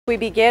We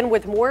begin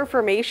with more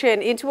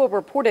information into a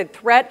reported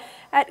threat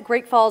at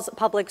Great Falls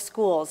Public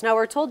Schools. Now,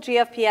 we're told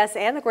GFPS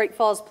and the Great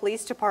Falls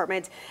Police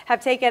Department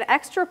have taken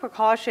extra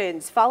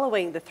precautions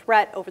following the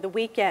threat over the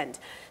weekend.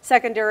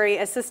 Secondary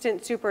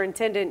Assistant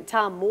Superintendent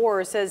Tom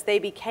Moore says they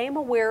became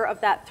aware of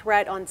that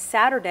threat on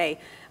Saturday.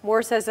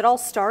 Moore says it all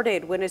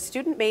started when a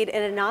student made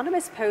an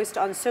anonymous post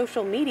on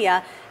social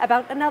media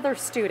about another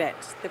student.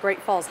 The Great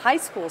Falls High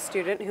School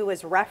student who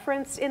was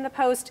referenced in the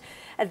post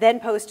then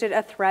posted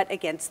a threat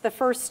against the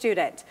first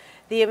student.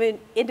 The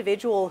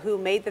individual who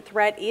made the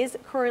threat is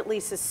currently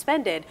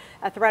suspended.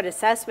 A threat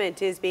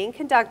assessment is being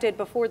conducted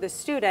before the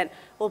student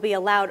will be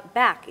allowed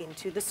back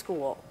into the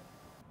school.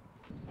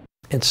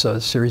 It's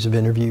a series of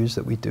interviews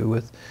that we do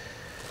with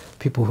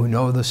people who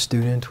know the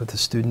student, with the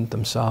student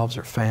themselves,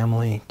 or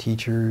family,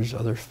 teachers,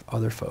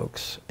 other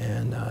folks,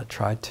 and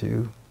try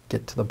to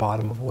get to the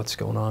bottom of what's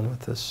going on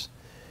with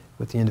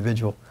the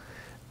individual.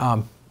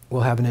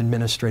 We'll have an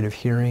administrative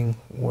hearing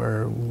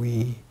where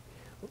we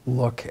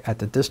look at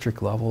the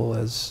district level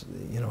as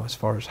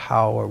far as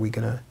how are we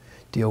going to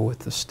deal with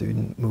the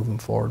student moving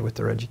forward with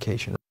their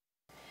education.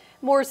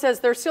 Moore says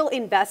they're still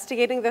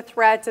investigating the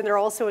threats, and they're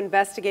also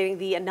investigating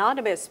the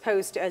anonymous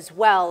post as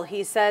well.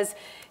 He says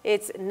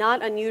it's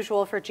not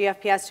unusual for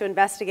GFPS to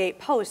investigate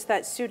posts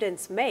that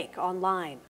students make online.